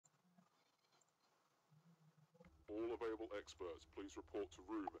All available experts, please report to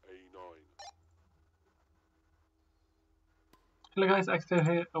room A9. Hello guys, Axto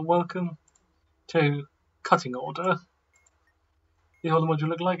here, and welcome to Cutting Order. This is what the module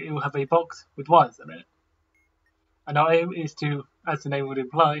look like. It will have a box with wires in it. And our aim is to, as the name would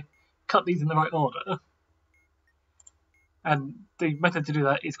imply, cut these in the right order. And the method to do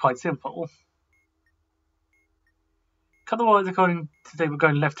that is quite simple. Cut the wires according to the table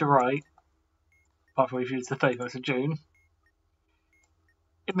going left to right, apart from if it's the 31st of June,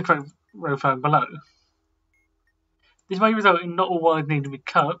 in the correct row found below. This may result in not all wires needing to be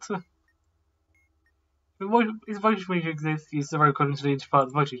cut. If voltage meter exists, use the row corresponding to each part of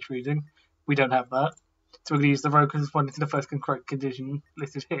the voltage reading. We don't have that, so we're going to use the row corresponding to the first correct condition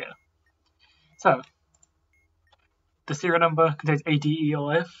listed here. So, the serial number contains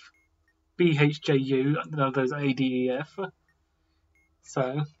ADEOF, BHJU, none of those are ADEF.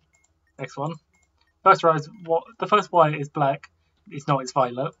 So, next one. First row is the first wire is black, it's not, it's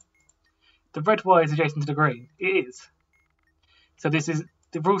violet. The red wire is adjacent to the green, it is. So this is,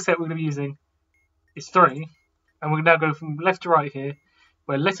 the rule set we're going to be using is 3, and we're going to now go from left to right here,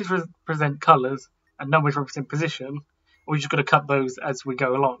 where letters represent colours and numbers represent position. We're just going to cut those as we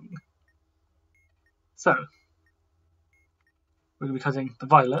go along. So, we're going to be cutting the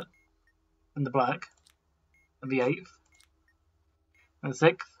violet, and the black, and the 8th, and the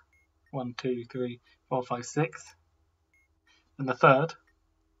 6th, 1, 2, 3, 4, 5, 6, and the 3rd,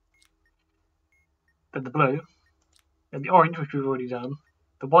 then the blue, then the orange, which we've already done,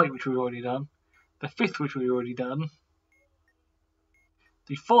 the white, which we've already done, the 5th, which we've already done,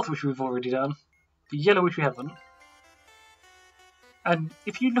 the 4th, which we've already done, the yellow, which we haven't. And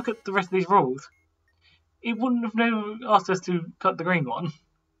if you look at the rest of these rules, it wouldn't have never asked us to cut the green one.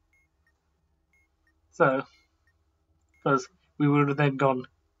 So, because we would have then gone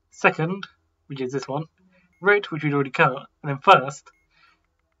second, which is this one, red, which we'd already cut, and then first,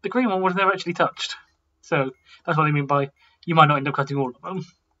 the green one was never actually touched. So, that's what I mean by you might not end up cutting all of them.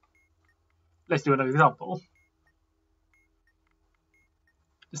 Let's do another example.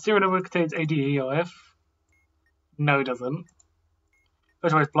 The serial number contains ADEOF. No, it doesn't.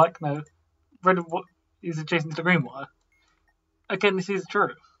 First wire is black. No. Red is adjacent to the green wire. Again, this is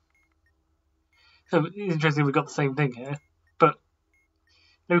true. So it's interesting we've got the same thing here. But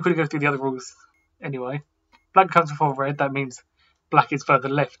then we could go through the other rules anyway. Black comes before red. That means black is further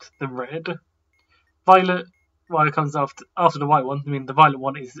left than red. Violet wire comes after the white one. I mean, the violet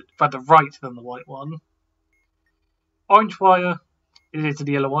one is further right than the white one. Orange wire is into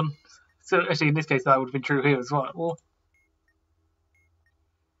the yellow one. So actually, in this case, that would have been true here as well.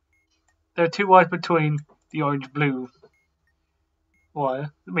 There are 2 wires between the orange-blue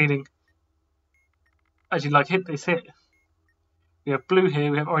wire, meaning, actually, like hit this here. We have blue here,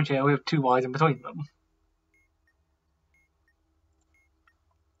 we have orange here, we have 2 wires in between them.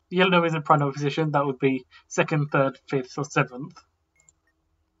 The yellow number is in prime number position, that would be 2nd, 3rd, 5th, or 7th.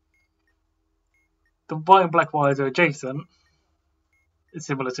 The white and black wires are adjacent, it's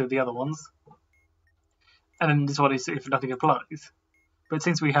similar to the other ones. And then this one is if nothing applies. But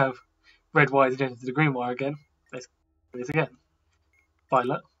since we have red wires adjacent to the green wire again, let's do this again.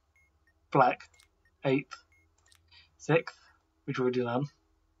 Violet, black, 8th, 6th, which we've already done.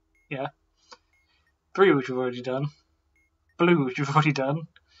 Yeah. 3, which we've already done. Blue, which we've already done.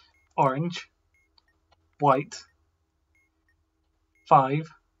 Orange, white, 5,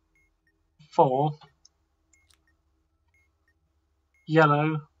 4,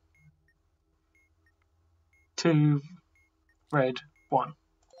 yellow, 2, red, 1.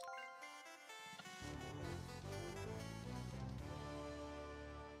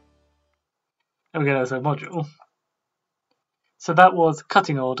 And we get as a module. So that was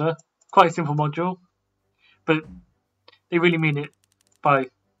cutting order. Quite a simple module, but they really mean it by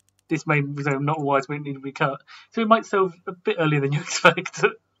this may result not all wires may need to be cut. So it might solve a bit earlier than you expect.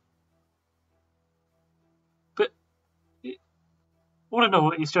 But all in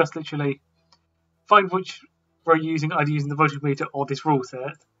all, it's just literally find which row you're using, either using the voltage meter or this rule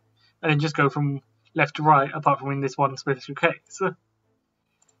set, and then just go from left to right, apart from in this one special case. So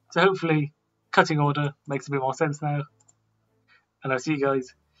hopefully cutting order makes a bit more sense now, and I'll see you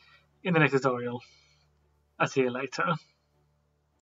guys in the next tutorial. I'll see you later.